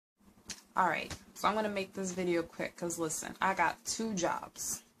Alright, so I'm going to make this video quick because listen, I got 2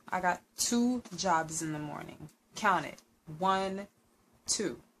 jobs. I got 2 jobs in the morning. Count it. 1,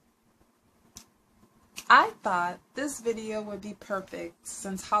 2. I thought this video would be perfect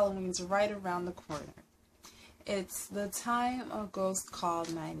since Halloween's right around the corner. It's the time a ghost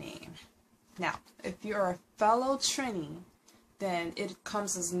called my name. Now, if you're a fellow Trini, then it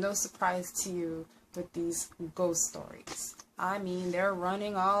comes as no surprise to you with these ghost stories. I mean, they're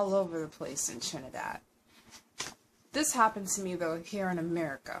running all over the place in Trinidad. This happened to me, though, here in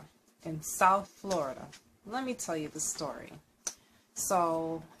America, in South Florida. Let me tell you the story.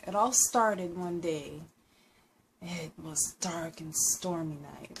 So, it all started one day. It was dark and stormy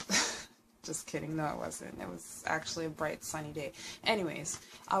night. Just kidding, no it wasn't. It was actually a bright sunny day. Anyways,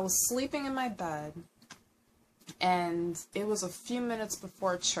 I was sleeping in my bed, and it was a few minutes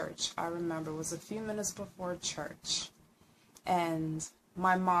before church. I remember it was a few minutes before church. And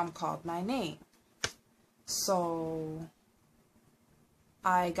my mom called my name. So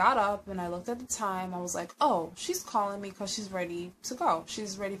I got up and I looked at the time. I was like, oh, she's calling me because she's ready to go.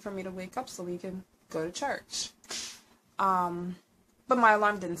 She's ready for me to wake up so we can go to church. But my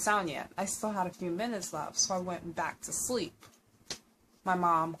alarm didn't sound yet. I still had a few minutes left, so I went back to sleep. My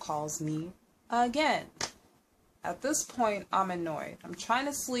mom calls me again. At this point, I'm annoyed. I'm trying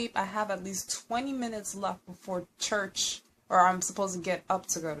to sleep. I have at least 20 minutes left before church, or I'm supposed to get up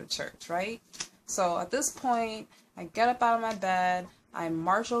to go to church, right? So at this point, I get up out of my bed. I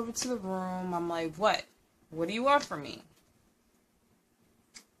march over to the room. I'm like, what? What do you want from me?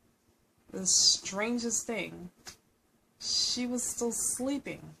 The strangest thing. She was still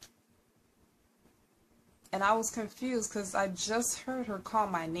sleeping. And I was confused because I just heard her call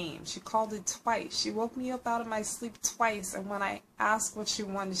my name. She called it twice. She woke me up out of my sleep twice, and when I asked what she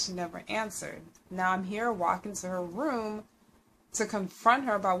wanted, she never answered. Now I'm here walking to her room to confront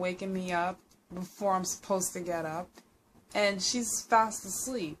her about waking me up before I'm supposed to get up, and she's fast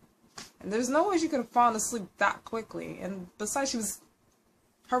asleep. And there's no way she could have fallen asleep that quickly. And besides,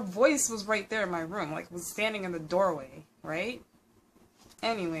 her voice was right there in my room, like it was standing in the doorway, right?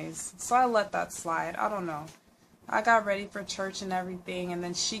 Anyways, so I let that slide. I don't know. I got ready for church and everything, and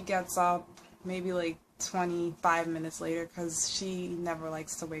then she gets up maybe like 25 minutes later because she never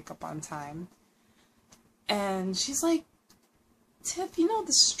likes to wake up on time. And she's like, Tiff, you know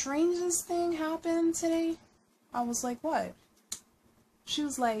the strangest thing happened today? I was like, what? She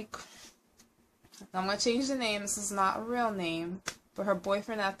was like, I'm going to change the name. This is not a real name, but her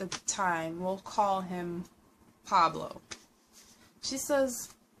boyfriend at the time, we'll call him Pablo. She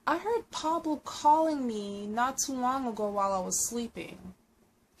says, I heard Pablo calling me not too long ago while I was sleeping.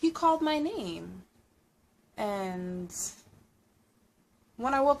 He called my name. And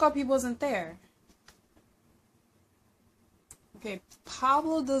when I woke up, he wasn't there. Okay,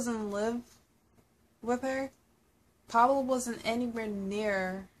 Pablo doesn't live with her. Pablo wasn't anywhere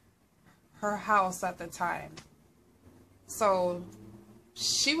near her house at the time. So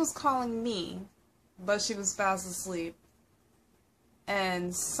she was calling me, but she was fast asleep.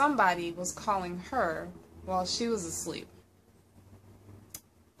 And somebody was calling her while she was asleep.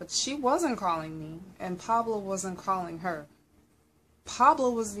 But she wasn't calling me, and Pablo wasn't calling her.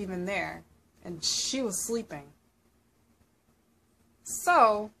 Pablo wasn't even there, and she was sleeping.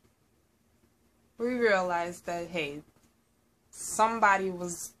 So we realized that, hey, somebody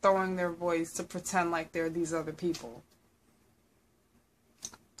was throwing their voice to pretend like they're these other people.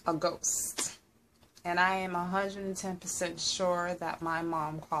 A ghost. And I am 110% sure that my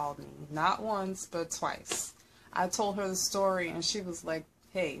mom called me. Not once, but twice. I told her the story, and she was like,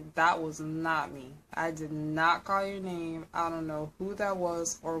 hey, that was not me. I did not call your name. I don't know who that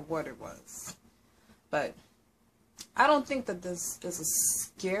was or what it was. But I don't think that this is a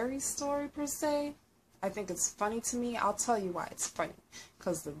scary story per se. I think it's funny to me. I'll tell you why it's funny.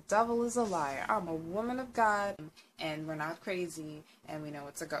 Because the devil is a liar. I'm a woman of God, and we're not crazy, and we know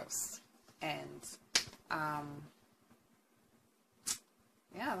it's a ghost. And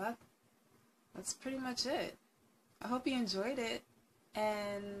yeah, that's pretty much it. I hope you enjoyed it,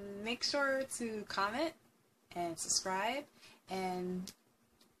 and make sure to comment and subscribe, and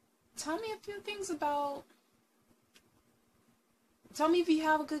tell me a few things about, tell me if you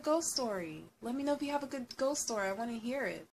have a good ghost story. Let me know if you have a good ghost story. I want to hear it.